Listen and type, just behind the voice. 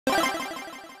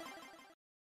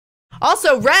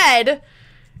Also, Red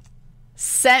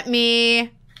sent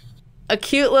me a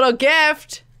cute little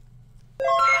gift.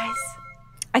 Guys.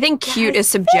 I think cute is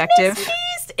subjective.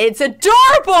 It's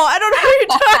adorable. I don't know what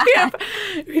you're talking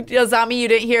about. Yazami, you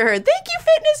didn't hear her. Thank you,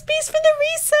 Fitness Beast, for the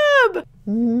resub.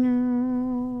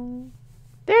 No.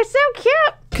 They're so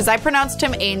cute. Because I pronounced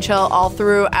him Angel all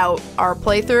throughout our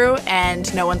playthrough,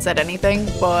 and no one said anything,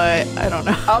 but I don't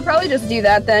know. I'll probably just do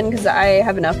that then, because I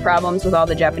have enough problems with all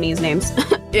the Japanese names.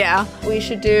 Yeah. We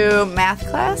should do math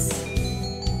class.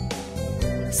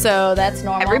 So that's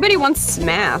normal. Everybody wants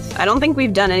math. I don't think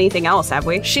we've done anything else, have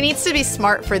we? She needs to be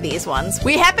smart for these ones.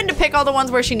 We happen to pick all the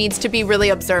ones where she needs to be really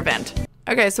observant.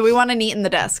 Okay, so we want to neaten the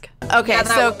desk. Okay, yeah,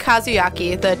 so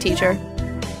Kazuyaki, the teacher.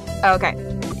 Okay.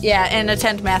 Yeah, and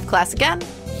attend math class again.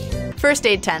 First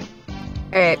aid 10.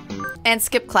 All right. And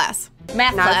skip class.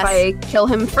 Math Not class. if I kill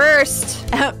him first.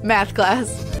 Math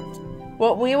class.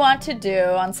 What we want to do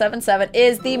on 7-7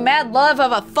 is the mad love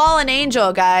of a fallen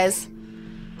angel, guys.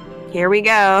 Here we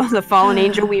go. The fallen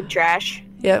angel weeb trash.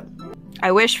 Yep.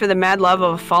 I wish for the mad love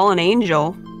of a fallen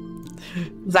angel.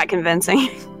 Was that convincing?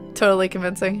 Totally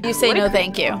convincing. You say no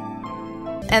thank you.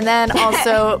 And then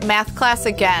also math class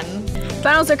again.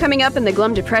 Finals are coming up and the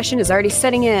glum depression is already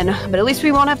setting in, but at least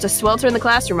we won't have to swelter in the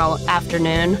classroom all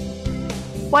afternoon.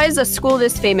 Why is a school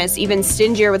this famous even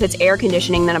stingier with its air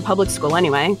conditioning than a public school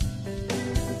anyway?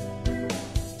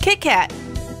 Kit Kat.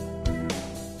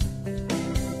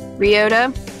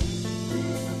 Ryota.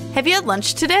 Have you had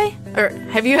lunch today? Or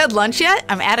have you had lunch yet?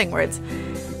 I'm adding words.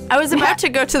 I was about to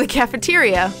go to the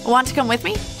cafeteria. Want to come with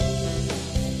me?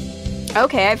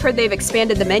 Okay, I've heard they've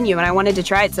expanded the menu and I wanted to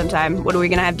try it sometime. What, are we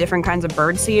gonna have different kinds of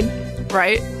birdseed?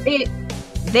 Right.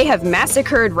 They have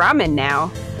massacred ramen now.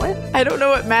 What? I don't know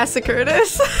what massacred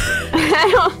is.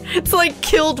 It's like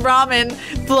killed ramen,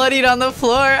 bloodied on the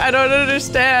floor. I don't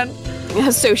understand.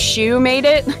 So Shu made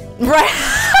it? Right.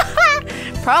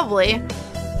 Probably.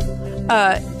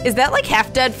 Is that like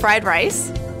half-dead fried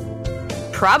rice?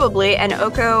 Probably, and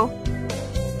Oko...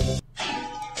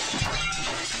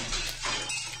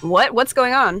 What? What's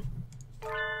going on?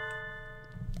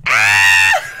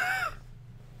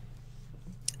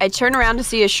 I turn around to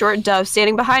see a short dove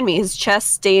standing behind me, his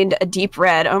chest stained a deep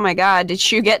red. Oh my god, did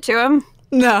Shu get to him?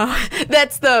 No,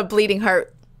 that's the bleeding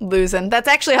heart losing. That's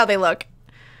actually how they look.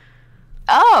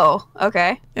 Oh,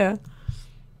 okay. Yeah.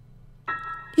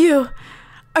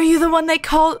 Are you the one they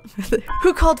called,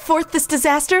 who called forth this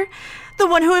disaster? The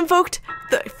one who invoked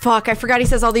fuck, I forgot he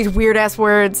says all these weird-ass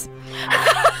words.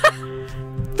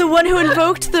 The one who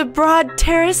invoked the broad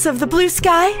terrace of the blue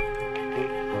sky?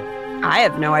 I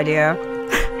have no idea.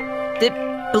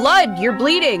 Blood, you're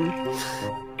bleeding.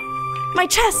 My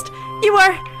chest, you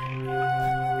are...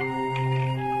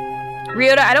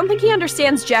 Ryota, I don't think he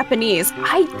understands Japanese.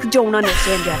 I don't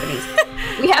understand Japanese.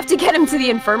 We have to get him to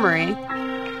the infirmary.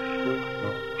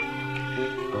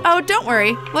 Oh, don't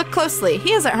worry. Look closely.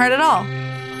 He isn't hurt at all.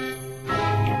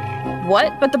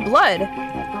 What? But the blood.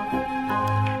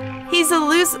 He's the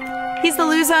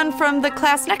Luzon from the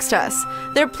class next to us.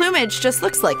 Their plumage just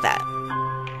looks like that.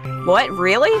 What?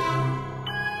 Really?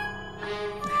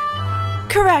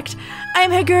 Correct. I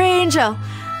am Higure Angel,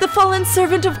 the fallen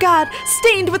servant of God,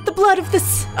 stained with the blood of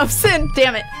sin.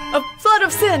 Damn it. Of blood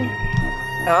of sin.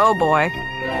 Oh boy.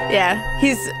 Yeah,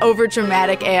 he's over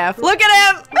dramatic AF. Look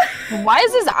at him! Why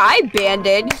is his eye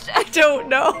bandaged? I don't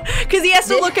know. Because he has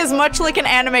to look as much like an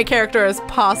anime character as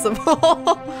possible.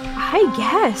 I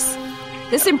guess.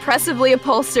 This impressively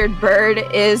upholstered bird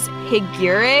is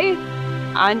Higure?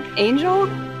 Angel?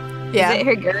 Yeah. Is it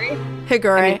Higure?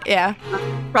 Higure, I mean, yeah.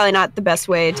 Probably not the best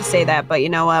way to say that, but you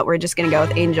know what? We're just gonna go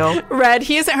with Angel. Red,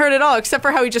 he isn't hurt at all, except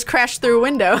for how he just crashed through a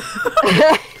window.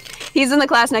 He's in the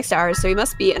class next to ours, so he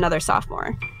must be another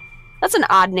sophomore. That's an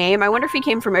odd name. I wonder if he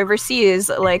came from overseas,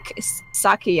 like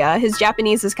Sakuya. His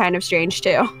Japanese is kind of strange,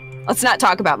 too. Let's not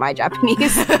talk about my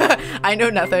Japanese. I know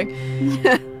nothing.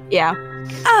 Yeah.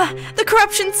 Ah, the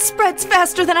corruption spreads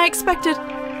faster than I expected.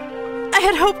 I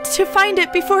had hoped to find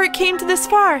it before it came to this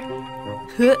far.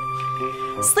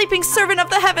 Sleeping servant of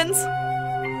the heavens.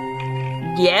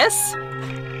 Yes?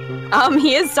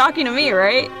 He is talking to me,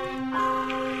 right?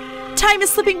 Time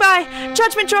is slipping by.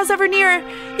 Judgment draws ever nearer.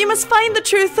 You must find the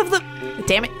truth of the...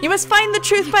 Damn it. You must find the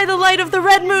truth by the light of the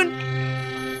red moon.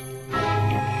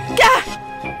 Gah!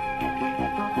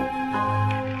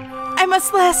 I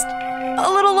must last a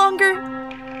little longer.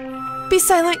 Be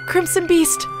silent, Crimson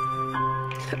Beast.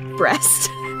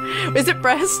 Breast. Is it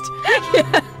breast?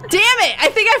 Yeah. Damn it! I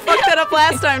think I fucked that up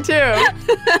last time, too.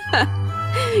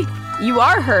 You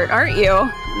are hurt, aren't you?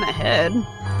 In the head.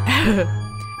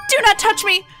 Do not touch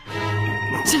me!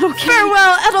 Okay.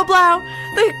 Farewell, Edelblau!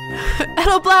 The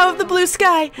Edelblau of the blue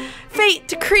sky. Fate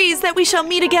decrees that we shall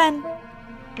meet again.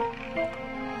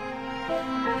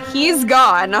 He's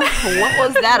gone. What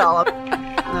was that all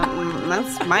about?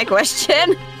 That's my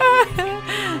question.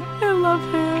 I love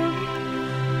him.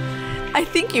 I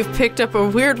think you've picked up a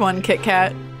weird one, Kit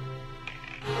Kat.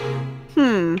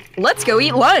 Let's go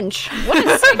eat lunch. What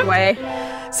a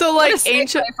segue. So, like, What a segue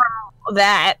Angel, from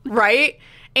that. right?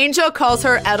 Angel calls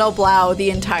her Edelblau the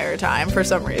entire time for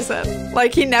some reason.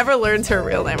 Like, he never learns her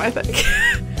real name, I think.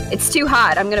 It's too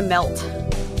hot. I'm gonna melt.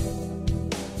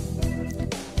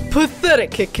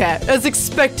 Pathetic, Kit Kat, as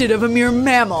expected of a mere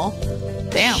mammal.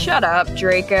 Damn. Shut up,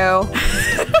 Draco.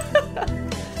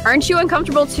 Aren't you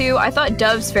uncomfortable too? I thought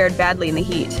doves fared badly in the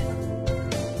heat.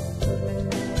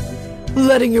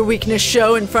 Letting your weakness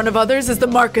show in front of others is the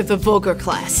mark of the vulgar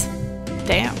class.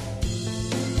 Damn.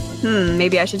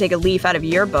 Maybe I should take a leaf out of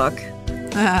your book.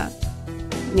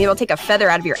 Maybe I'll take a feather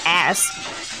out of your ass.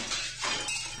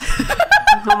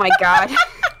 Oh my god.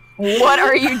 What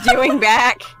are you doing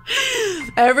back?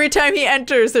 Every time he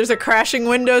enters, there's a crashing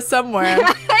window somewhere.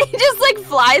 He just like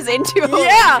flies into a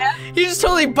Yeah! window. He just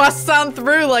totally busts on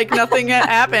through like nothing had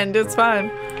happened. It's fine.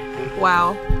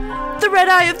 Wow. The red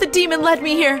eye of the demon led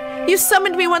me here. You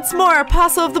summoned me once more,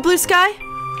 apostle of the blue sky?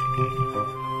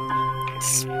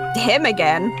 It's him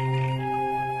again.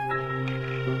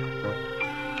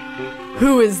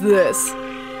 Who is this?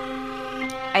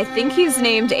 I think he's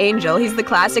named Angel. He's the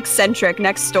class eccentric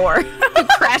next door who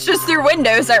crashes through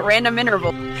windows at random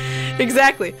intervals.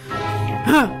 Exactly.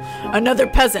 Huh. Another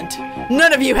peasant.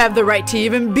 None of you have the right to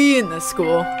even be in this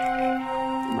school.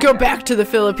 Go back to the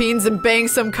Philippines and bang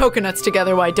some coconuts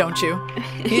together, why don't you?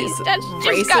 He's That's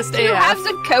just got racist two AF. halves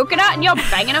of coconut and you're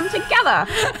banging them together.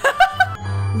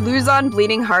 Luzon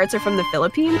bleeding hearts are from the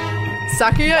Philippines?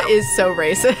 Sakuya is so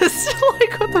racist.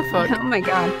 Like, what the fuck? Oh my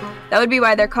god. That would be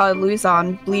why they're called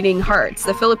Luzon bleeding hearts.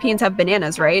 The Philippines have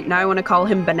bananas, right? Now I want to call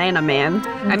him Banana Man.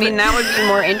 I mean, that would be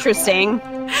more interesting.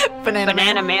 Banana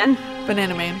Banana Man.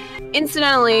 Banana Man.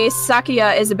 Incidentally,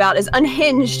 Sakuya is about as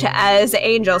unhinged as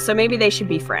Angel, so maybe they should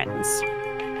be friends.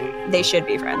 They should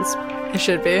be friends. It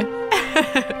should be.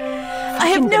 I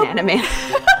have no Banana Man.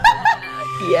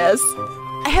 Yes.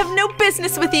 I have no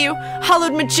business with you,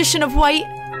 hallowed magician of white.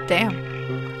 Damn.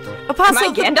 Apostle Am I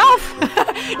of the-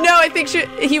 Gandalf? No, I think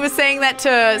he was saying that to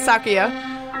Sakuya.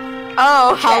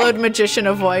 Oh, okay. Hallowed magician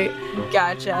of white.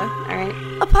 Gotcha. Alright.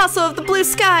 Apostle of the blue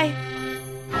sky.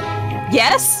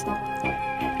 Yes?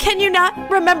 Can you not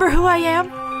remember who I am?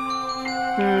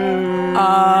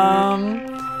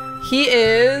 He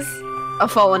is A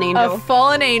fallen angel. a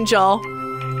fallen angel.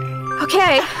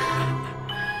 Okay.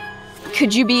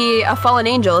 Could you be a fallen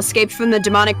angel escaped from the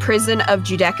demonic prison of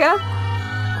Judecca?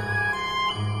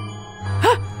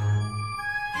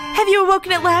 Have you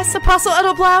awoken at last, Apostle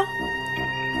Edelblau?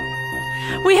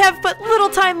 We have but little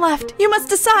time left. You must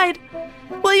decide.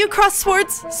 Will you cross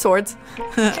swords? Swords.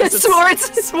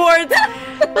 Swords. Swords.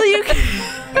 Will you?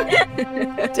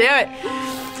 Damn it.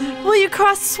 Will you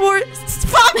cross swords?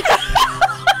 Fuck!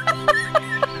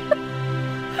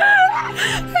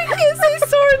 I can't say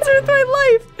swords with my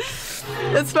life.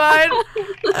 It's fine.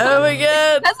 Oh my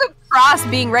god. That's a cross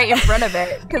being right in front of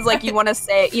it. Because, like, you want to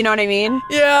say, you know what I mean?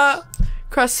 Yeah.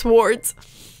 Cross swords.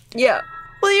 Yeah.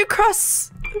 Will you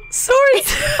cross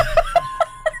swords?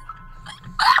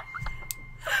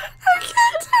 I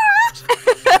can't do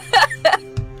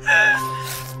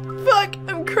it. Fuck,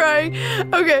 I'm crying.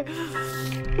 Okay.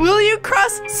 Will you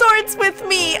cross swords with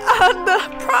me on the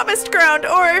promised ground,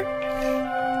 or...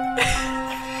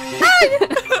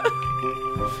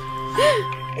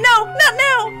 No, not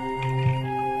now.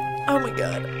 Oh my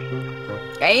god.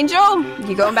 Angel,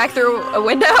 you going back through a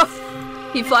window?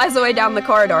 He flies away down the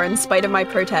corridor in spite of my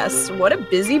protests. What a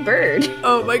busy bird.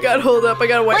 Oh my god, hold up. I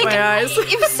gotta wipe my eyes.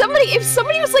 If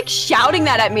somebody was like shouting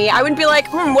that at me, I would be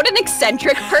like, what an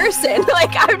eccentric person.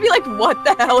 Like, I would be like, what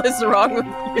the hell is wrong with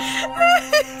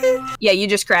you? Yeah, you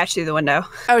just crashed through the window.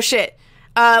 Oh shit.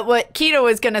 What Keto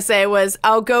was gonna say was,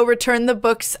 I'll go return the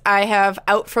books I have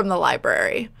out from the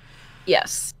library.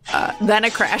 Yes. Then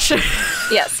a crash.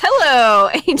 Yes. Hello,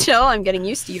 Angel. I'm getting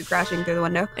used to you crashing through the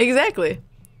window. Exactly.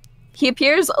 He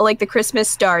appears like the Christmas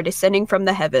star descending from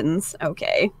the heavens.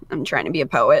 Okay, I'm trying to be a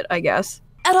poet, I guess.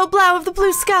 Edelblau of the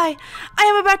blue sky, I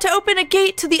am about to open a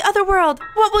gate to the other world.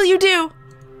 What will you do?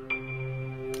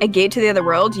 A gate to the other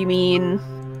world? You mean...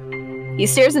 He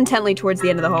stares intently towards the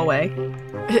end of the hallway.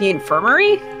 The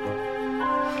infirmary?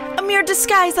 A mere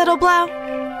disguise, Edelblau.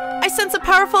 I sense a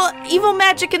powerful, evil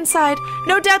magic inside.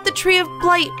 No doubt the tree of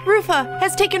blight, Rufa,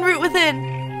 has taken root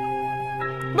within.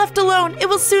 Left alone, it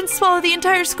will soon swallow the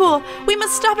entire school. We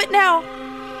must stop it now.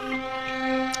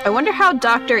 I wonder how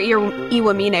Dr.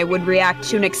 Iwamine would react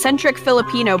to an eccentric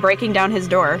Filipino breaking down his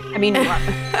door. I mean,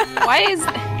 why is...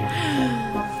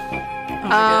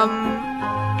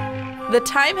 The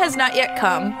time has not yet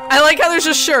come. I like how there's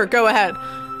just sure, go ahead.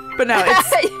 But no,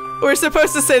 it's we're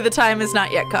supposed to say the time has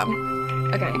not yet come.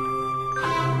 Okay.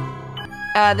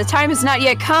 The time has not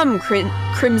yet come,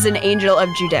 Crimson Angel of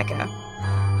Judecca.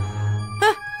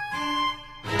 Huh.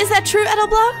 Is that true,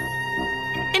 Edelblow?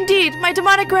 Indeed, my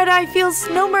demonic red eye feels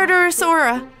no murderous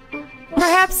aura.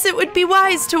 Perhaps it would be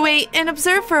wise to wait and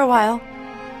observe for a while.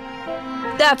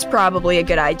 That's probably a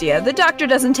good idea. The doctor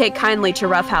doesn't take kindly to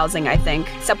roughhousing, I think,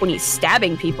 except when he's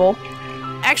stabbing people.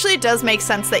 Actually, it does make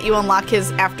sense that you unlock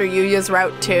his after Yuya's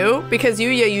route too, because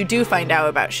Yuya, you do find out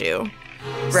about Shu.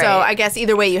 Right. So I guess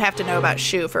either way, you have to know about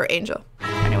Shu for Angel.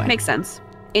 Anyway. Makes sense.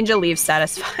 Angel leaves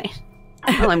satisfied.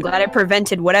 Well, I'm glad it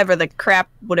prevented whatever the crap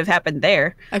would have happened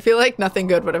there. I feel like nothing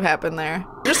good would have happened there.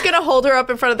 I'm just gonna hold her up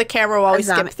in front of the camera while we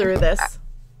skip through this.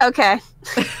 Okay.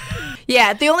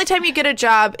 Yeah, the only time you get a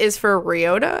job is for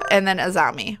Ryota and then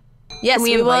Azami. Yes,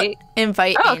 we will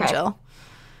invite Angel.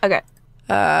 Okay.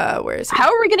 Where is he?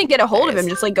 How are we gonna get a hold of him?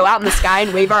 Just like go out in the sky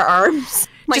and wave our arms?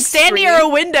 Like, just stand near a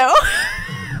window.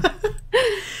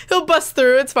 He'll bust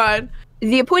through, it's fine.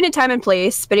 The appointed time and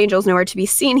place, but Angel's nowhere to be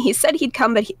seen. He said he'd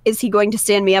come, but is he going to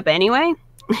stand me up anyway?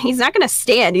 He's not gonna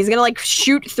stand. He's gonna like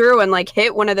shoot through and like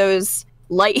hit one of those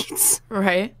lights.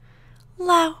 Right.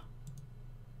 Low.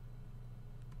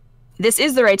 This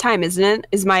is the right time, isn't it?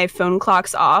 Is my phone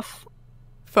clocks off?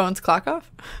 Phone's clock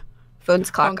off?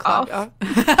 Phone's clock off.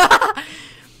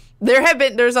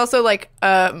 There's also like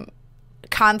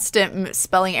constant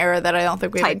spelling error that I don't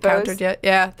think we've encountered yet.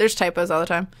 Yeah, there's typos all the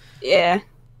time. Yeah.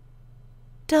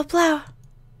 Edelblow.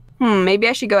 Maybe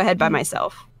I should go ahead by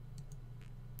myself.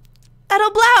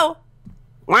 Edelblow!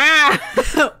 Wah!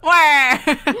 Wah!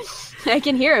 I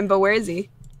can hear him, but where is he?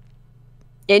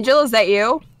 Angel, is that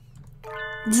you?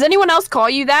 Does anyone else call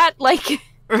you that? Like...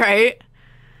 Right?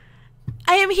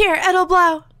 I am here,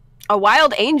 Edelblow. A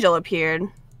wild angel appeared.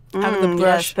 Out of the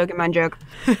brush. Yes, Pokemon joke.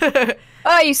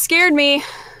 Oh, you scared me.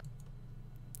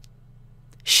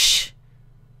 Shh.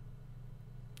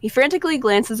 He frantically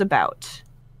glances about.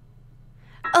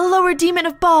 A lower demon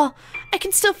of Ball. I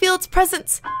can still feel its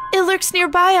presence. It lurks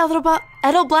nearby,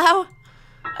 Edelblow.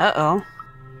 Uh-oh.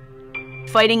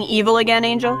 Fighting evil again,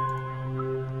 Angel?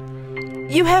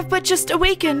 You have but just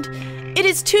awakened. It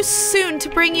is too soon to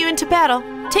bring you into battle.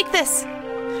 Take this.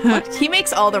 He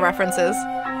makes all the references.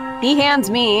 He hands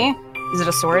me... Is it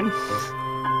a sword?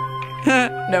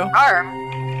 No. Arm.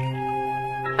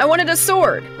 I wanted a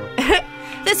sword.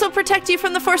 This will protect you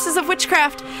from the forces of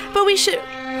witchcraft, but we should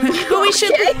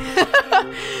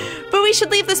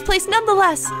leave this place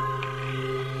nonetheless.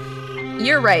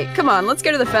 You're right. Come on, let's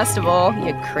go to the festival,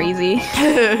 you crazy.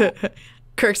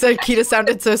 Kirk said Kita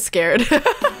sounded so scared.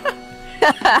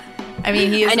 I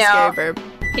mean, he is a scary bird.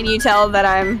 Can you tell that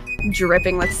I'm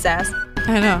dripping with sass?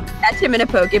 I know. Catch him in a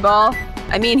Pokeball.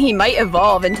 I mean, he might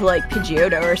evolve into like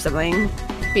Pidgeotto or something.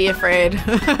 Be afraid.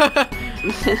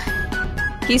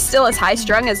 He's still as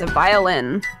high-strung as a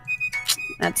violin.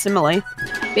 That's simile.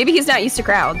 Maybe he's not used to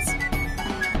crowds.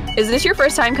 Is this your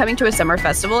first time coming to a summer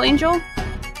festival, Angel?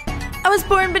 I was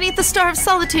born beneath the Star of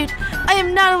Solitude. I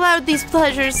am not allowed these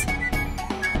pleasures.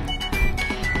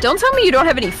 Don't tell me you don't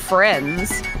have any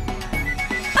friends.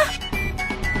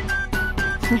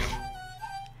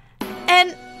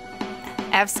 And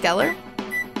Avskeller?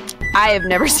 I have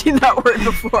never seen that word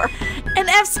before. An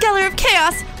Avskeller of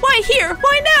Chaos! Why here?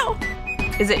 Why now?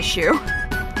 Is it Shu?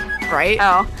 Right?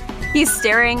 Oh. He's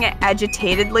staring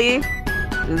agitatedly.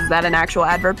 Is that an actual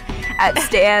adverb? At a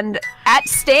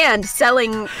stand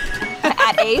selling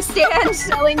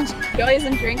joys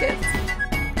and trinkets.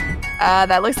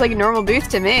 That looks like a normal booth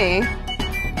to me.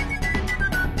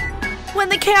 When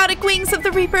the chaotic wings of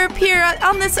the Reaper appear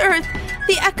on this earth,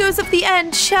 the echoes of the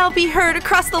end shall be heard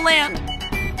across the land.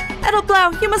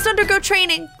 Edelblow, you must undergo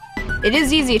training. It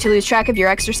is easy to lose track of your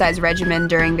exercise regimen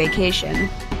during vacation.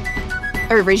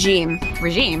 Or regime.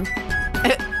 Regime?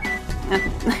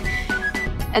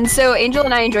 And so Angel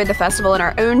and I enjoyed the festival in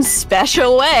our own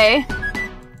special way.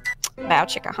 Bow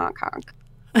chicka honk honk.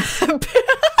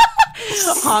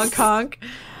 Honk honk.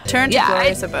 Turn to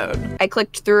Glorious Abode. I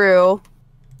clicked through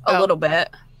a little bit.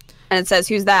 And it says,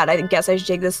 who's that? I guess I should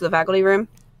take this to the faculty room.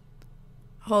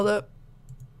 Hold up.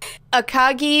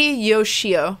 Akagi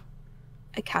Yoshio.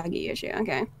 Akagi Yoshio,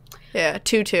 okay. Yeah,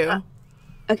 2-2.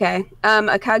 Okay.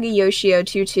 Akagi Yoshio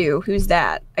 2-2. Who's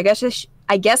that? I guess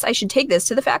I should take this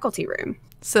to the faculty room.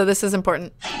 So this is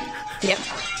important. Yep.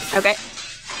 Okay.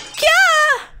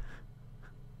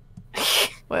 Yeah!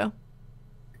 Well.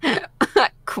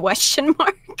 Question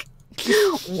mark?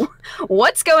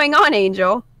 What's going on,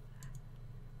 Angel?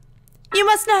 You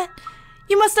must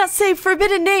not say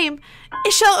forbidden name.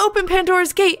 It shall open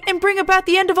Pandora's gate and bring about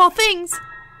the end of all things.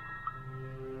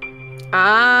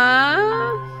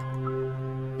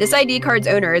 This ID card's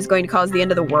owner is going to cause the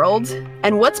end of the world.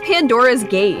 And what's Pandora's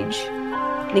gauge?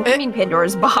 I think you mean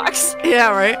Pandora's box. Yeah,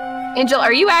 right. Angel,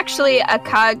 are you actually a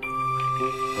cog?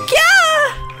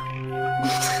 Yeah!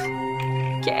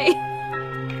 Okay.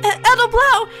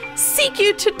 Edelblau, seek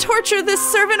you to torture this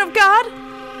servant of God?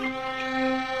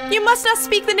 You must not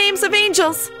speak the names of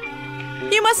angels.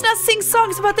 You must not sing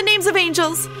songs about the names of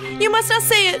angels. You must not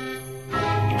say it.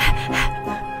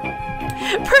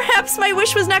 Perhaps my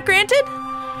wish was not granted?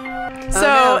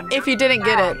 So, if you didn't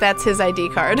get it, that's his ID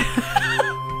card.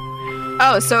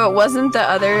 Oh, so it wasn't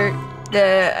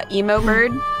the emo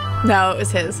bird? No, it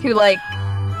was his. Who, like,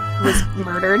 was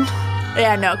murdered?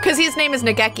 Yeah, no, because his name is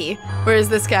Nageki, whereas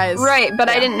this guy is... Right, but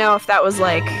I didn't know if that was,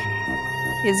 like,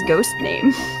 his ghost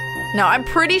name. No, I'm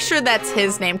pretty sure that's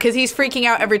his name, because he's freaking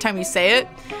out every time you say it.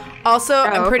 Also,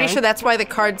 I'm pretty sure that's why the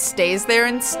card stays there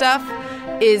and stuff,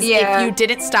 is if you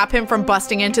didn't stop him from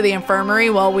busting into the infirmary,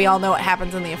 well, we all know what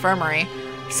happens in the infirmary.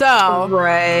 So...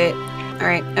 Right.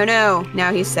 Alright. Oh no,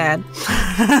 now he's sad.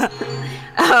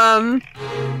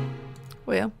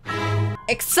 Well...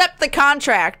 Accept the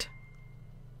contract!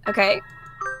 Okay.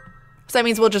 So that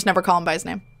means we'll just never call him by his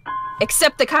name.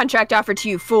 Accept the contract offered to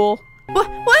you, fool.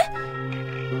 What?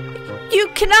 You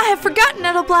cannot have forgotten,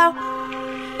 Edelblau.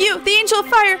 You, the Angel of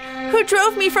Fire, who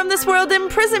drove me from this world and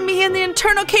imprisoned me in the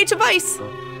eternal cage of ice.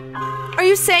 Are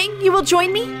you saying you will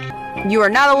join me? You are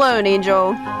not alone,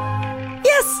 Angel.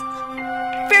 Yes!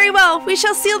 Very well, we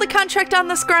shall seal the contract on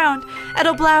this ground,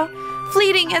 Edelblau,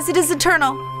 fleeting as it is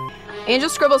eternal. Angel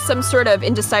scribbles some sort of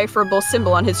indecipherable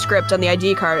symbol on his script on the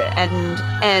ID card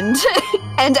and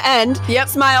Yep.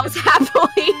 Smiles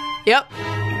happily. Yep.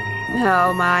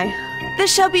 Oh my.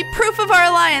 This shall be proof of our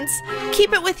alliance.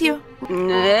 Keep it with you.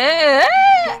 That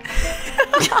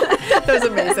was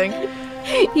amazing.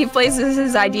 He places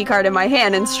his ID card in my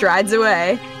hand and strides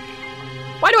away.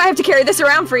 Why do I have to carry this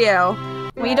around for you?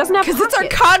 Well, he doesn't have because it's our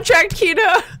contract,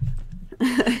 Kita.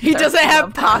 He doesn't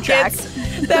have pockets.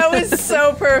 That was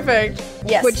so perfect.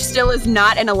 Yes. Which still is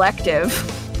not an elective.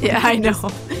 Yeah, I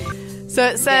know. So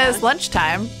it says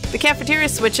lunchtime. The cafeteria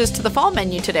switches to the fall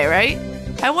menu today, right?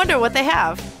 I wonder what they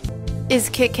have. Is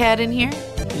Kit Kat in here?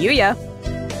 Yuya.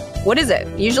 What is it?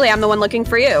 Usually I'm the one looking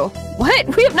for you.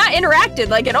 What? We have not interacted,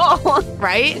 like, at all.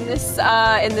 Right? In this,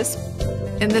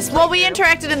 well, we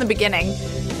interacted in the beginning.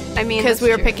 I mean, because we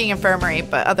were picking infirmary,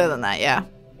 but other than that, yeah.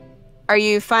 Are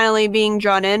you finally being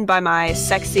drawn in by my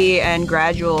sexy and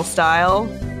gradual style?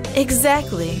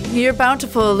 Exactly. Your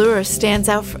bountiful allure stands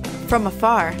out from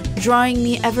afar, drawing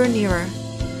me ever nearer.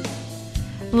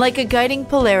 Like a guiding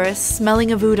Polaris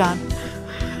smelling of udon.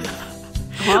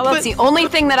 Well, that's the only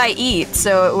thing that I eat,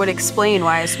 so it would explain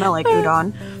why I smell like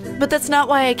udon. But that's not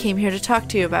why I came here to talk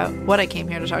to you about. What I came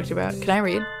here to talk to you about. Can I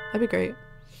read? That'd be great.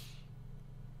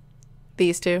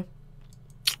 These two.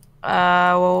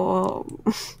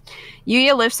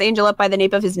 Yuya lifts Angel up by the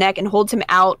nape of his neck and holds him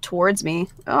out towards me.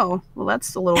 Oh, well,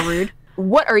 that's a little rude.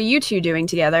 What are you two doing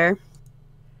together?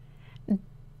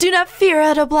 Do not fear,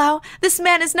 Edelblau. This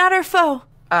man is not our foe.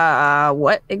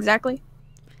 What exactly?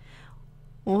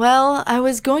 Well, I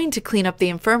was going to clean up the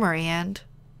infirmary and...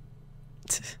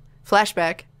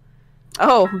 Flashback.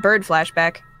 Oh, bird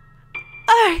flashback.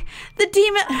 The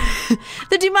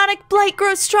demonic blight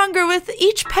grows stronger with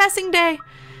each passing day.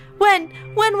 When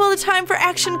will the time for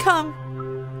action come?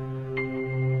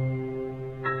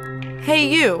 Hey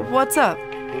you, what's up?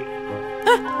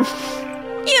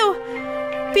 You!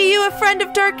 Be you a fiend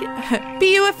of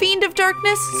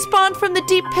darkness, spawned from the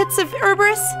deep pits of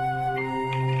Cerberus?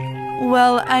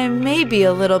 Well, I may be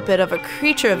a little bit of a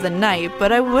creature of the night,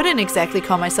 but I wouldn't exactly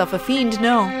call myself a fiend,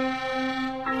 no.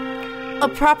 A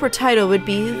proper title would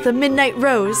be the Midnight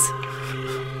Rose.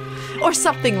 Or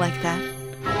something like that.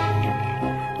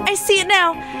 I see it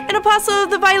now! An apostle of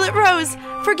the Violet Rose!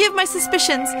 Forgive my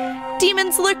suspicions.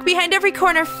 Demons lurk behind every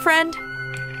corner, friend.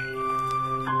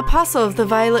 Apostle of the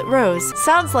Violet Rose.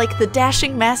 Sounds like the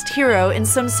dashing masked hero in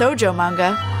some shoujo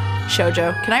manga.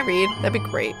 Shoujo. Can I read? That'd be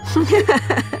great.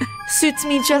 Suits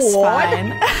me just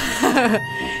fine.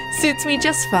 Suits me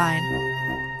just fine.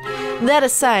 That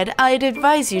aside, I'd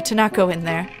advise you to not go in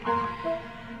there.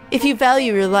 If you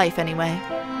value your life, anyway.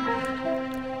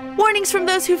 Warnings from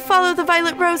those who follow the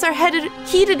Violet Rose are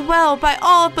heeded well by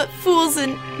all but fools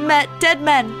and dead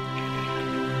men.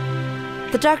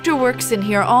 The doctor works in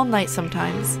here all night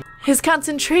sometimes. His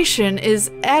concentration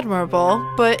is admirable,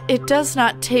 but it does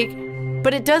not take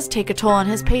but it does take a toll on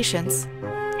his patience.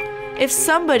 If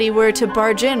somebody were to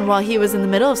barge in while he was in the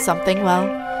middle of something, well,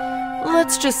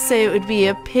 let's just say it would be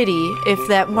a pity if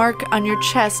that mark on your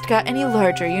chest got any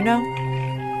larger, you know?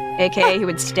 AKA he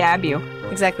would stab you.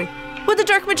 Exactly. Would the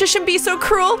Dark Magician be so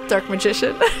cruel? Dark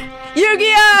Magician.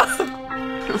 Yu-Gi-Oh!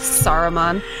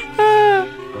 Saruman.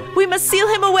 We must seal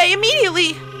him away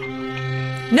immediately!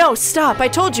 No, stop, I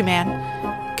told you,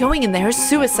 man. Going in there is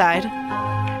suicide.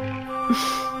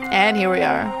 And here we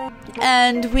are.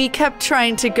 And we kept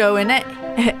trying to go in it,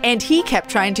 and he kept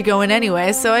trying to go in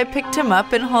anyway, so I picked him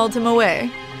up and hauled him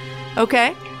away.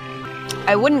 Okay?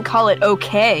 I wouldn't call it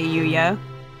okay, Yuya.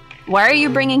 Why are you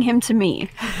bringing him to me?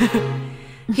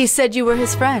 He said you were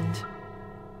his friend.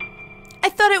 I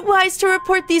thought it wise to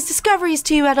report these discoveries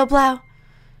to you, Edelblau.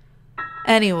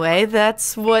 Anyway,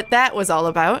 that's what that was all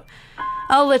about.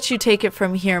 I'll let you take it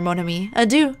from here, mon ami.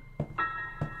 Adieu.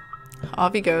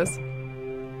 Off he goes.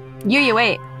 Yuya,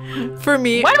 wait. For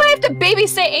me. Why do I have to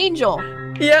babysit Angel?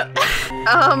 Yep.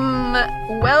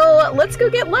 Well, let's go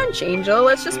get lunch, Angel.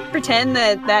 Let's just pretend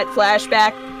that that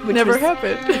flashback, which never was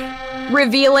happened.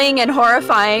 revealing and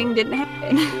horrifying, didn't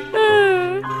happen.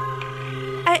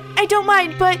 I don't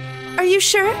mind, but are you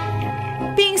sure?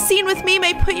 Being seen with me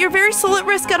may put your very soul at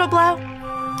risk,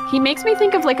 Edelblau. He makes me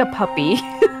think of like a puppy.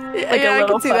 Like a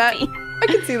little I can see puppy. that. I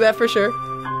can see that for sure.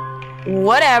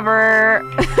 Whatever.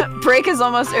 Break is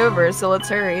almost over, so let's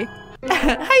hurry.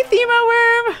 Hi, Thema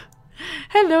Worm.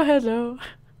 Hello, hello.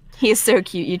 He is so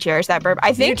cute. You cherish that burp.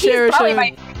 I think You he's probably cherish my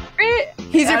him. favorite.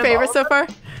 He's your out of favorite all so of far?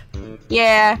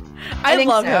 Yeah. I think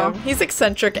love so. him. He's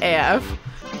eccentric AF.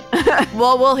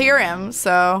 Well, we'll hear him,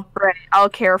 so. Right. I'll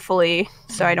carefully,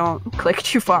 so I don't click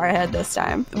too far ahead this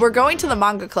time. We're going to the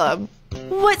manga club.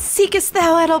 What seekest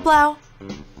thou, Edelblau?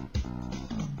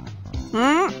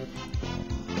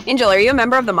 Angel, are you a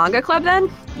member of the manga club then?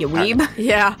 You weeb.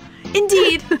 Yeah.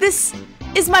 Indeed, this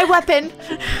is my weapon.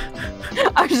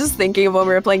 I was just thinking of when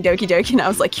we were playing Doki Doki, and I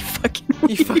was like, you fucking weeb.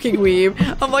 You fucking weeb.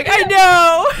 I'm like, I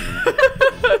know!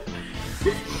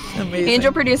 Amazing.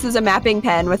 Angel produces a mapping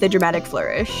pen with a dramatic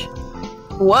flourish.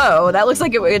 Whoa, that looks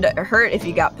like it would hurt if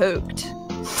you got poked.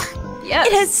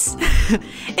 Yes.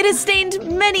 It has stained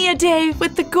many a day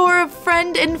with the gore of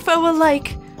friend and foe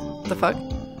alike. The fuck?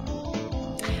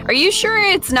 Are you sure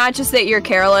it's not just that you're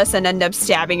careless and end up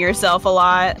stabbing yourself a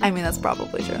lot? I mean, that's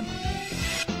probably true.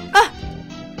 Ah!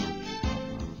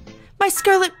 My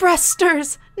scarlet breast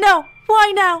stirs. No,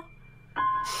 why now?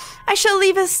 I shall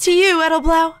leave this to you,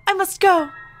 Edelblau. I must go.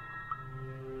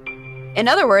 In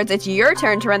other words, it's your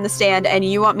turn to run the stand and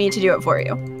you want me to do it for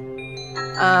you.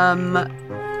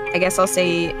 I guess I'll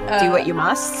say do what you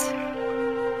must.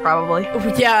 Probably.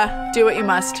 Yeah, do what you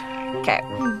must. Okay.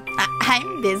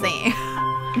 I'm busy.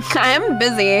 I'm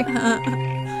busy.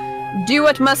 Do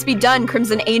what must be done,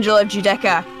 Crimson Angel of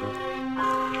Judecca.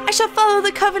 I shall follow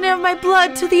the covenant of my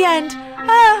blood to the end.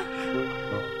 Ah!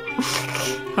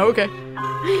 Okay.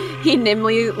 He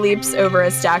nimbly leaps over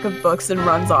a stack of books and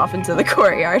runs off into the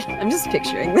courtyard. I'm just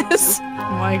picturing this.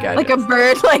 Oh my god. Like a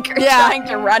bird, like trying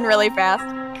to run really fast.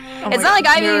 Oh It's not like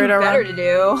I have anything better to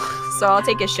do, so I'll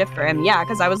take a shift for him. Yeah,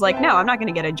 because I was like, no, I'm not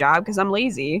going to get a job because I'm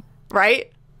lazy.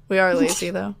 Right? We are lazy,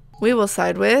 though. We will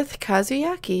side with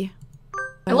Kazuyaki.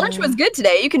 My lunch was good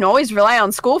today. You can always rely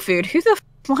on school food. Who the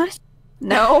what?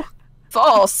 No.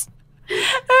 False.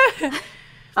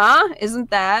 Huh? Isn't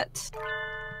that...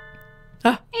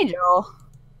 Angel.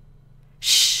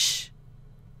 Shh.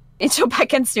 Angel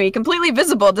beckons to me, completely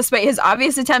visible despite his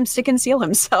obvious attempts to conceal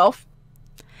himself.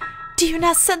 Do you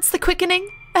now sense the quickening,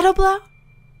 Edelblau?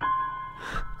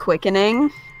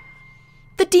 Quickening?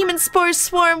 The demon spores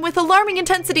swarm with alarming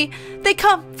intensity. They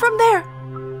come from there.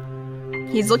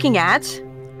 He's looking at...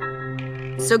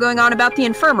 Still going on about the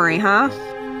infirmary, huh?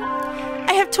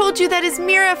 I have told you that is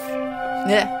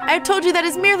I have told you that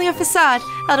is merely a facade,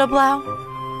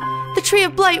 Edelblau. The Tree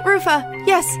of Blight, Rufa.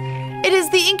 Yes, it is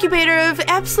the incubator of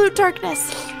absolute darkness.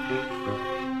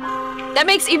 That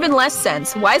makes even less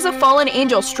sense. Why is a fallen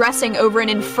angel stressing over an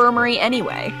infirmary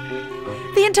anyway?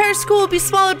 The entire school will be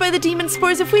swallowed by the demon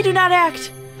spores if we do not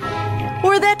act.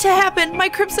 Were that to happen, my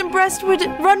crimson breast would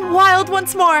run wild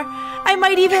once more. I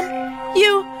might even...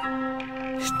 You...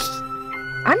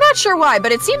 I'm not sure why,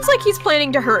 but it seems like he's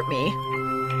planning to hurt me.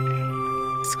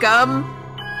 Scum.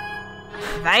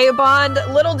 Vagabond.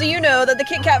 Little do you know that the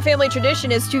Kit Kat family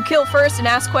tradition is to kill first and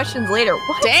ask questions later.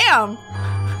 What? Damn!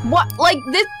 What? Like,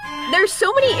 this... There's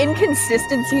so many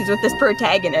inconsistencies with this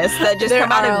protagonist that just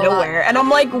come out of nowhere. And I'm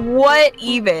like, what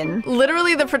even?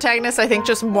 Literally, the protagonist, I think,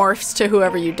 just morphs to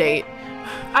whoever you date.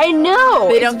 I know!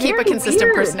 They don't keep a consistent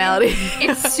weird. personality.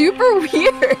 It's super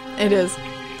weird. It is.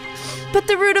 But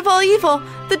the root of all evil,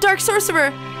 The Dark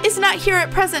Sorcerer is not here at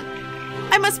present.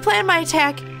 I must plan my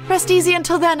attack. Rest easy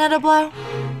until then, Edablow.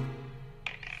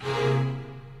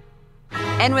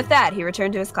 And with that, he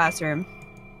returned to his classroom.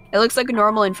 It looks like a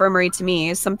normal infirmary to me.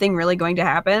 Is something really going to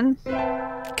happen?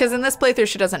 Because in this playthrough,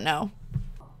 she doesn't know.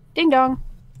 Ding dong.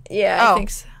 Yeah, I think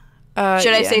so.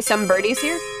 Should I say some birdies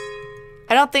here?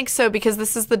 I don't think so, because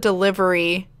this is the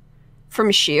delivery.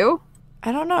 From Shu?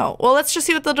 I don't know. Well, let's just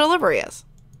see what the delivery is.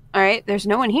 All right, there's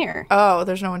no one here. Oh,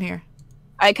 there's no one here.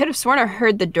 I could have sworn I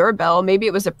heard the doorbell. Maybe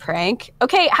it was a prank.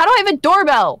 Okay, how do I have a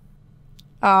doorbell?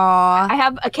 Aww. I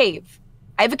have a cave.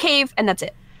 I have a cave, and that's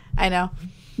it. I know.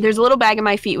 There's a little bag in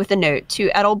my feet with a note. To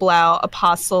Edelblau,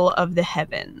 Apostle of the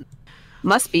Heaven.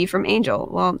 Must be from Angel.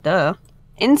 Well, duh.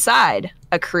 Inside,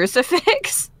 a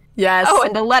crucifix? Yes. Oh,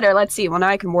 and a letter. Let's see. Well, now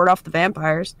I can ward off the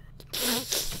vampires.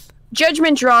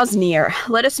 Judgment draws near.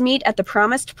 Let us meet at the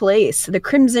promised place, the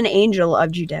Crimson Angel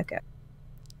of Judeca.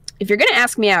 If you're going to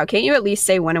ask me out, can't you at least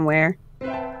say when and where?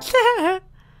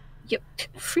 Yep.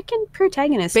 Freaking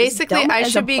protagonist. Basically, I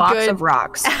should be box good. Of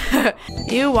rocks.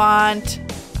 You want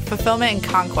fulfillment and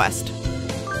conquest.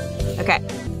 Okay.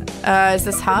 Is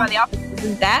this huh? The opposite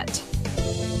is that.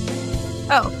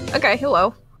 Oh, okay.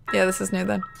 Hello. Yeah, this is new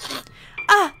then.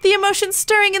 Ah, the emotion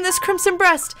stirring in this crimson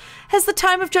breast. Has the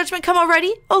time of judgment come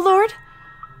already, O Lord?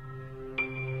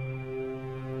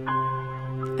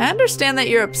 I understand that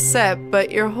you're upset, but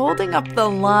you're holding up the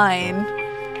line.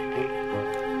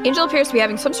 Angel appears to be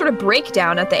having some sort of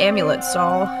breakdown at the amulet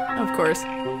stall. Of course.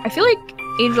 I feel like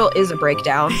Angel is a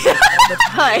breakdown all the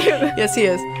time. Yes, he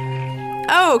is.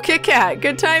 Oh, Kit Kat,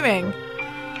 good timing.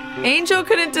 Angel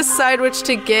couldn't decide which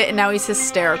to get, and now he's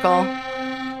hysterical.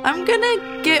 I'm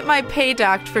gonna get my pay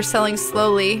docked for selling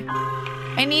slowly.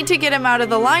 I need to get him out of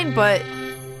the line, but...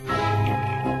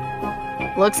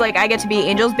 Looks like I get to be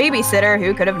Angel's babysitter.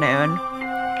 Who could have known?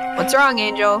 What's wrong,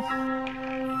 Angel?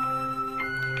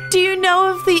 Do you know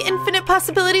of the infinite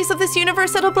possibilities of this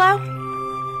universe, Edelblau?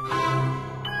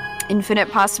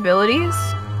 Infinite possibilities?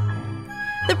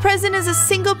 The present is a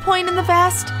single point in the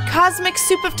vast, cosmic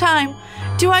soup of time.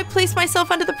 Do I place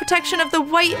myself under the protection of the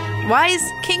wise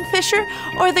kingfisher,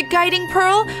 or the guiding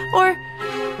pearl, or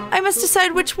I must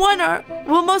decide which one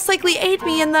will most likely aid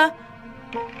me in the...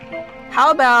 How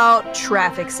about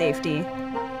traffic safety?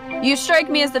 You strike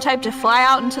me as the type to fly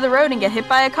out into the road and get hit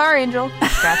by a car, Angel.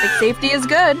 Traffic safety is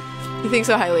good. You think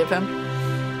so highly of him.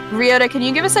 Ryota, can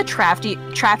you give us a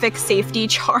traffic safety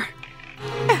chart?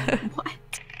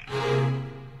 What?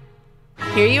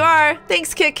 Here you are.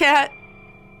 Thanks, Kit Kat.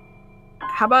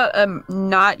 How about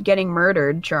not getting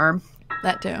murdered charm?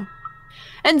 That too.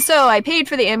 And so I paid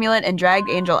for the amulet and dragged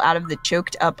Angel out of the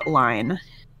choked up line.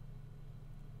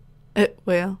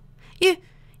 Well,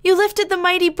 you lifted the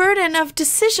mighty burden of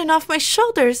decision off my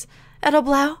shoulders,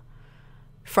 Edelblau.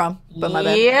 But my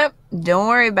bad. Yep, don't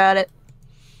worry about it.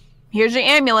 Here's your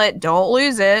amulet, don't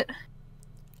lose it.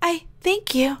 I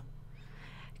thank you.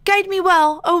 Guide me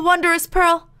well, O wondrous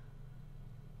pearl.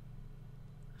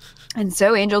 And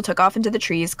so Angel took off into the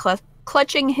trees,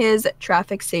 clutching his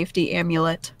traffic safety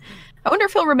amulet. I wonder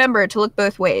if he'll remember to look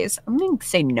both ways. I'm going to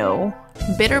say no.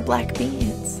 Bitter black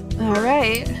beans. All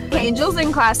right. Angel's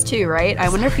in class too, right? I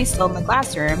wonder if he's still in the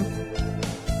classroom.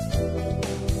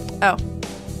 Oh.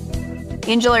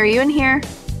 Angel, are you in here?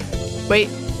 Wait.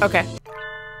 Okay.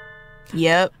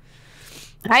 Yep.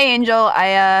 Hi, Angel. I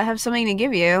have something to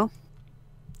give you.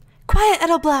 Quiet,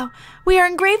 Edelblau. We are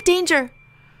in grave danger.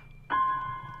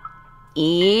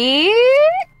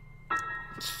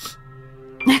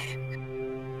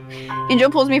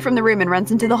 Angel pulls me from the room and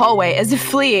runs into the hallway as if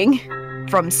fleeing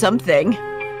from something.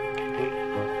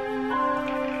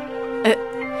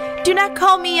 Do not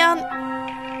call me on...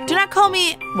 Do not call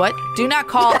me... What? Do not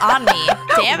call on me.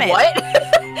 Damn it. What?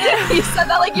 You said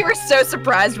that like you were so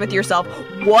surprised with yourself.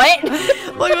 What?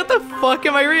 Like, what the fuck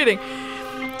am I reading?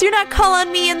 Do not call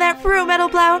on me in that room,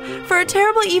 Edelblau, for a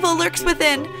terrible evil lurks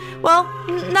within. Well,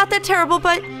 not that terrible,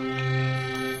 but...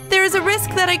 There is a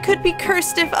risk that I could be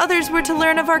cursed if others were to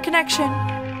learn of our connection.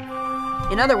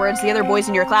 In other words, the other boys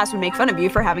in your class would make fun of you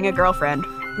for having a girlfriend.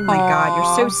 Oh my god,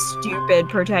 you're so stupid,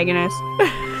 protagonist.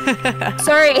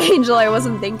 Sorry, Angel, I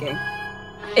wasn't thinking.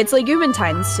 It's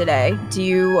Legumentine's today. Do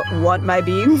you want my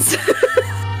beans?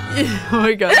 Oh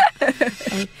my god.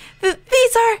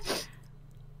 These are...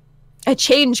 A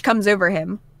change comes over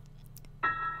him. Oh,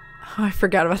 I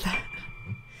forgot about that.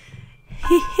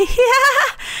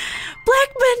 Yeah! Black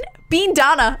Bean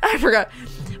Donna. I forgot.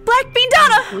 Black Bean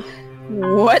Donna!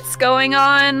 What's going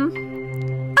on?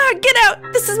 Get out!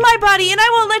 This is my body, and I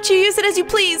won't let you use it as you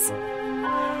please.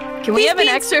 Can we have an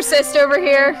exorcist over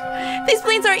here? These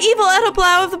beans are evil,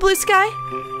 Edelblau of the blue sky.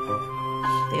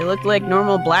 They look like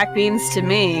normal black beans to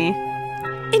me.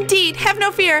 Indeed, have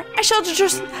no fear. I shall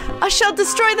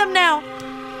destroy them now.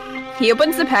 He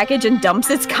opens the package and dumps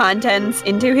its contents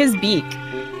into his beak.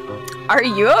 Are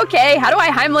you okay? How do I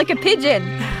Heimlich a pigeon?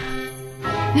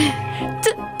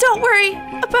 Don't worry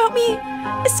about me.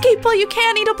 Escape while you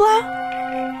can,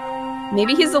 Edelblau.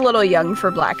 Maybe he's a little young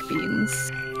for black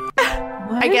beans.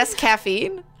 I guess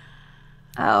caffeine.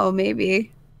 Oh,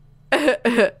 maybe.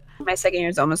 My second year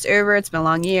is almost over. It's been a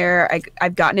long year.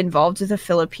 I've gotten involved with a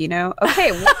Filipino.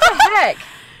 Okay, what the heck?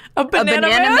 A banana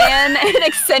man, an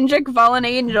eccentric fallen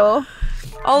angel.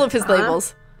 All of his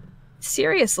labels.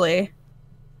 Seriously.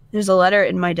 There's a letter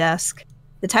in my desk.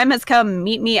 The time has come.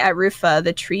 Meet me at Rufa,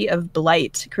 the tree of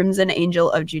blight, crimson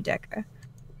angel of Judeca.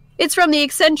 It's from the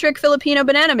eccentric Filipino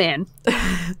banana man.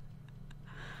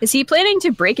 Is he planning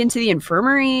to break into the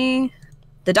infirmary?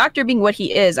 The doctor being what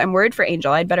he is, I'm worried for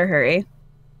Angel. I'd better hurry.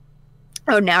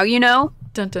 Oh, now you know?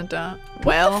 Dun dun dun.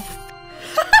 Well.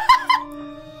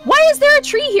 Why is there a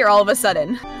tree here all of a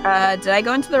sudden? Did I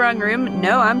go into the wrong room?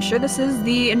 No, I'm sure this is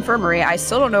the infirmary. I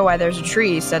still don't know why there's a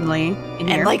tree suddenly in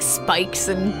here. And like spikes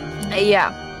and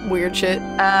yeah, weird shit.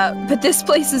 But this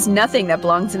place is nothing that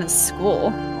belongs in a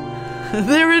school.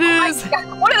 There it is. My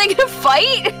God. What are they gonna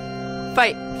fight?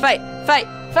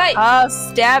 Fight. Oh,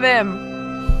 stab him.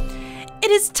 It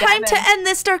is time to end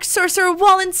this, Dark Sorcerer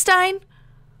Wallenstein.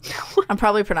 I'm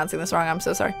probably pronouncing this wrong. I'm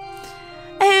so sorry.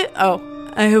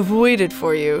 I have waited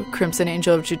for you, Crimson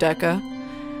Angel of Judeca.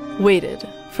 Waited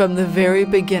from the very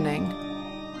beginning.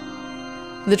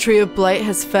 The Tree of Blight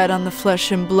has fed on the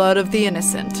flesh and blood of the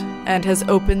innocent, and has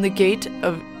opened the gate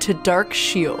to Dark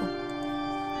Sheol.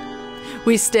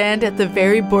 We stand at the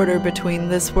very border between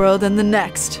this world and the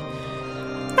next.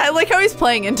 I like how he's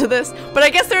playing into this, but I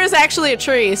guess there is actually a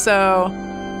tree, so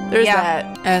there's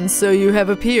that. And so you have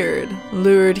appeared,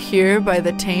 lured here by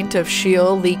the taint of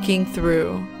Sheol leaking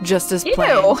through, just as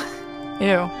planned.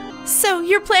 Ew. So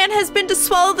your plan has been to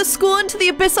swallow the school into the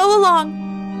abyss all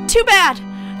along. Too bad.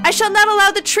 I shall not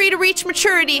allow the tree to reach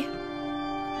maturity.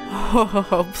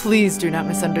 Oh, please do not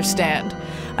misunderstand.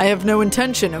 I have no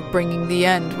intention of bringing the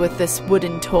end with this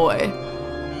wooden toy.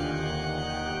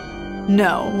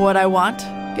 No, what I want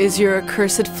is your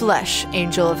accursed flesh,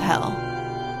 Angel of Hell.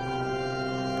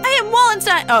 I am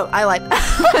Wallenstein. Oh, I lied.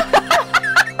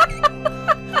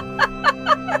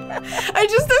 I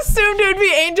just assumed it would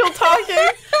be Angel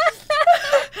talking.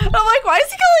 I'm like, why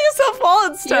is he calling himself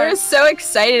Wallenstein? You're so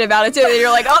excited about it too that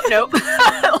you're like, oh, nope.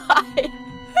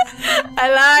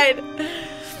 I lied.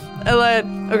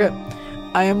 Okay.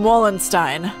 I am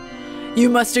Wallenstein. You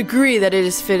must agree that it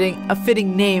is a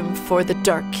fitting name for the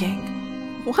Dark King.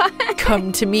 What?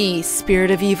 Come to me,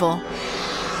 spirit of evil.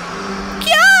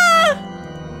 Yeah!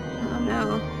 Oh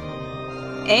no.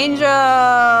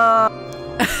 Angel!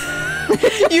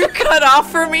 You cut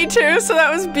off for me too, so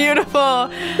that was beautiful. Oh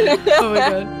my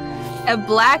god. A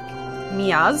black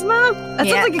miasma? That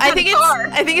sounds like a kind of car.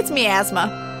 I think it's miasma.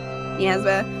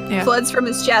 Miasma. Floods from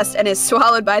his chest and is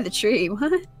swallowed by the tree.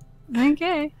 What?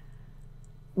 Okay.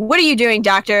 What are you doing,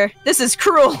 Doctor? This is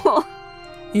cruel.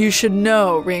 You should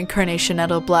know, Reincarnation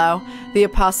Edelblau, the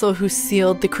apostle who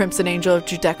sealed the Crimson Angel of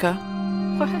Judeca.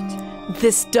 What?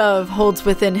 This dove holds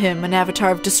within him an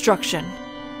avatar of destruction.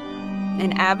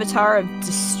 An avatar of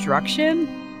destruction?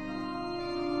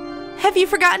 Have you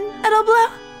forgotten,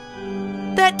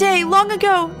 Edelblau? That day, long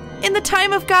ago, in the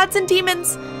time of gods and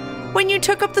demons, when you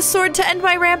took up the sword to end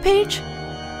my rampage?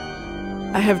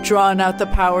 I have drawn out the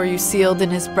power you sealed in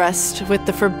his breast with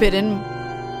the forbidden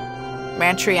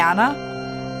Mantriana?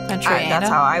 That's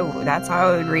how I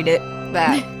would read it.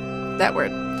 That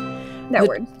word. That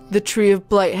word. The Tree of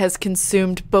Blight has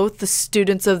consumed both the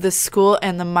students of this school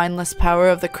and the mindless power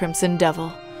of the Crimson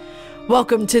Devil.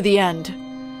 Welcome to the end.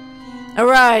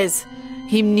 Arise,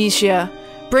 Hymnesia,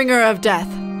 bringer of death.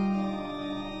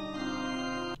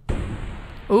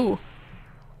 Ooh.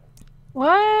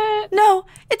 What? No,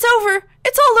 it's over.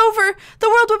 It's all over. The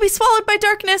world will be swallowed by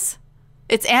darkness.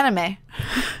 It's anime.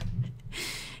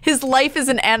 His life is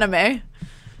an anime.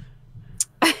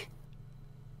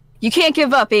 You can't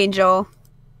give up, Angel.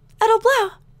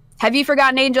 Edelblau. Have you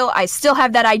forgotten, Angel? I still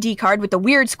have that ID card with the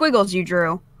weird squiggles you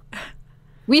drew.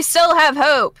 We still have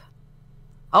hope.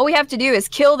 All we have to do is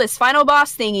kill this final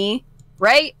boss thingy,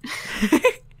 right?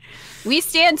 We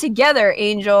stand together,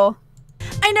 Angel.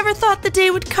 I never thought the day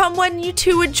would come when you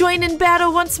two would join in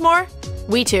battle once more.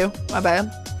 We two, my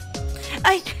bad.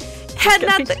 I had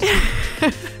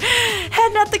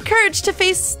not the courage to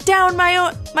face down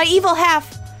my evil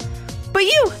half. But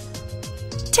you,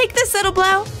 take this,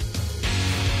 Edelblau.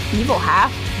 Evil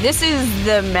half? This is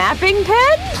the mapping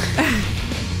pen?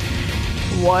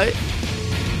 What?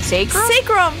 Sacrum?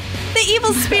 Sacrum! The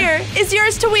evil spear is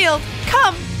yours to wield.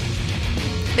 Come!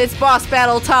 It's boss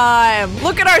battle time!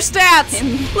 Look at our stats!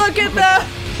 Look at the...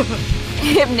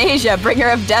 Hypnasia, bringer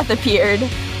of death, appeared.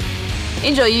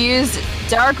 Angel, you use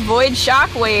Dark Void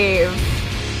Shockwave.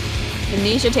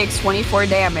 Hypnasia takes 24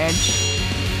 damage.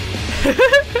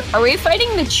 Are we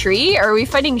fighting the tree or are we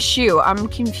fighting Shu? I'm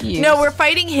confused. No, we're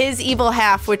fighting his evil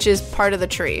half, which is part of the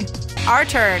tree. Our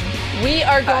turn. We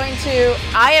are going to...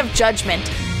 I have judgment.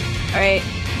 All right.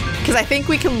 Because I think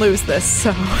we can lose this,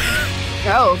 so...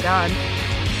 Oh, God.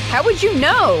 How would you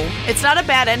know? It's not a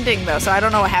bad ending, though, so I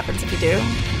don't know what happens if you do.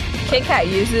 Kit Kat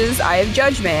uses Eye of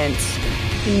Judgment.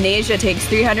 Hypnasia takes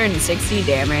 360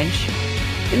 damage.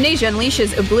 Hypnasia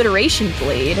unleashes Obliteration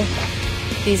Blade.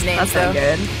 These names, That's not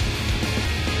good.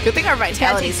 Good thing our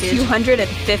vitality is huge.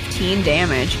 215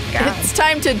 damage. God. It's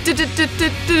time to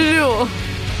duel.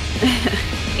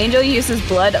 Angel uses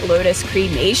Blood Lotus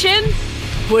Cremation.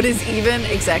 What is even?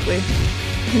 Exactly.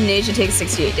 Hypnasia takes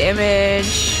 68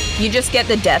 damage. You just get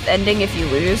the death ending if you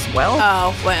lose. Well.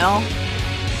 Oh, well.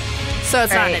 So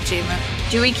it's not an Right. achievement.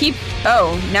 Do we keep...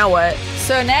 Oh, now what?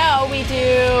 So now we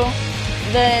do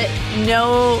the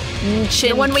no chin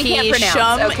The one we can't pronounce.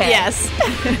 shum. Okay. Yes.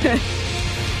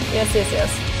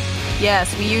 Yes.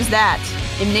 Yes, we use that.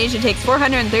 Hypnasia takes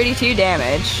 432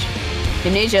 damage.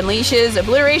 Hypnasia unleashes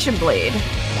Obliteration Blade.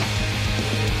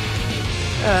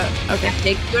 Okay.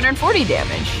 Takes 240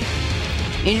 damage.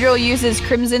 Angel uses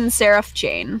Crimson Seraph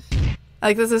Chain. I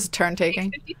like this is turn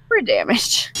taking. 54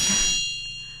 damage.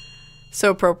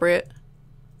 So appropriate.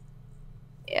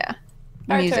 Yeah.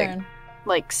 Our Music, turn.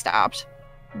 like, stopped.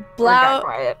 Or got Blau.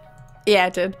 quiet. Yeah,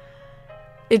 it did.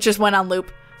 It just went on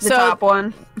loop. The top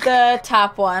one. The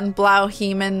top one, Blau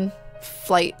Heman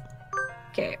Flight.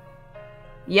 Okay.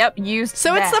 Yep, used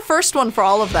So that. it's the first one for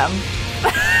all of them.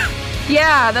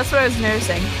 Yeah, that's what I was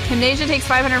noticing. Hypnasia takes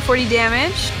 540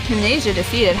 damage. Hypnasia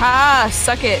defeated. Ha!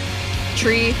 Suck it,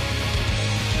 tree.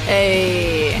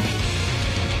 Hey.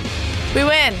 We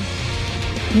win.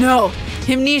 No,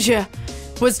 Hypnasia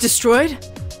was destroyed.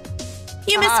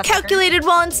 You miscalculated,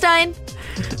 Wallenstein.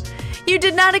 You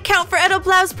did not account for Edo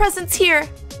Blau's presence here.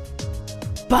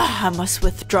 Bah, I must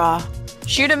withdraw.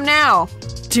 Shoot him now.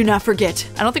 Do not forget.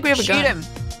 I don't think we have a gun. Shoot him.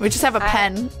 We just have a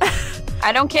pen.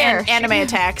 I don't care. And anime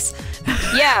attacks.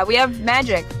 Yeah, we have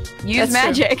magic. Use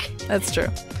That's true. magic. That's true.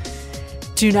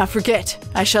 Do not forget,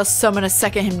 I shall summon a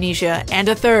second Hypnasia and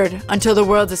a third until the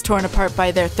world is torn apart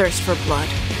by their thirst for blood.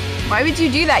 Why would you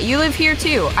do that? You live here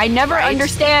too. I never Right.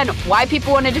 understand why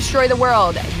people want to destroy the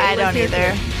world. They I live don't here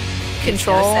either. too.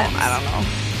 Control? no sense. I don't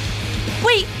know.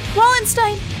 Wait,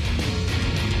 Wallenstein!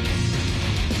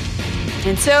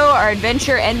 And so our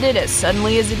adventure ended as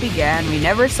suddenly as it began. We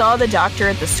never saw the doctor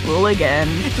at the school again.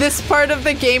 This part of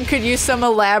the game could use some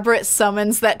elaborate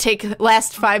summons that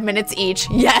last 5 minutes each.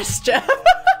 Yes, Jeff.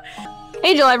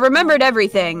 Angel, I remembered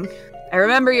everything. I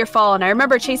remember your fall, and I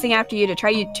remember chasing after you to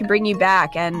try to bring you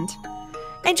back, and...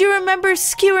 And you remember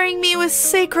skewering me with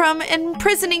sacrum and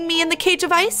imprisoning me in the cage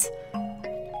of ice?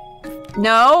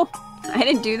 No, I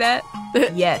didn't do that.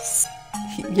 Yes.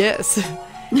 Yes.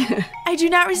 I do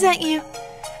not resent you.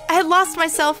 I had lost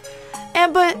myself,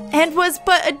 and was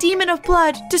but a demon of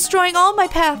blood, destroying all my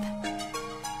path.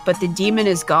 But the demon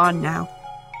is gone now.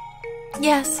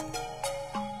 Yes.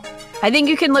 I think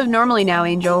you can live normally now,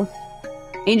 Angel.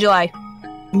 Angel,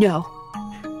 No.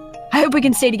 I hope we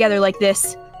can stay together like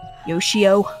this.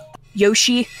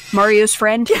 Yoshi, Mario's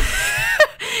friend.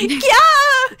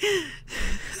 Yeah!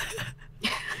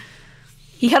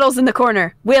 He huddles in the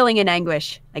corner, wailing in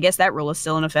anguish. I guess that rule is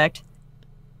still in effect.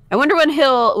 I wonder when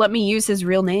he'll let me use his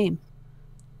real name.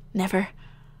 Never.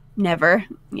 Never.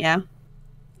 Yeah.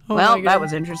 Oh Well, my that God.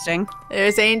 was interesting.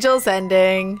 There's Angel's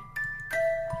ending.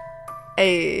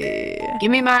 Hey.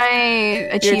 Give me my Your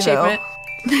Achievo. achievement.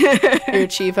 Your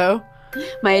Chivo.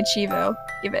 My Achievo.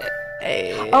 Give it.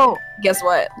 Hey. Oh, guess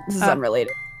what? This is Oh.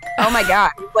 unrelated. Oh my god.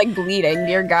 It's like bleeding.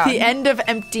 Dear God. The end of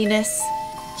emptiness.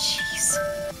 Jeez.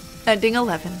 Ending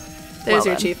 11. There's Well your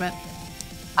done. achievement.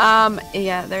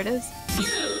 Yeah, there it is.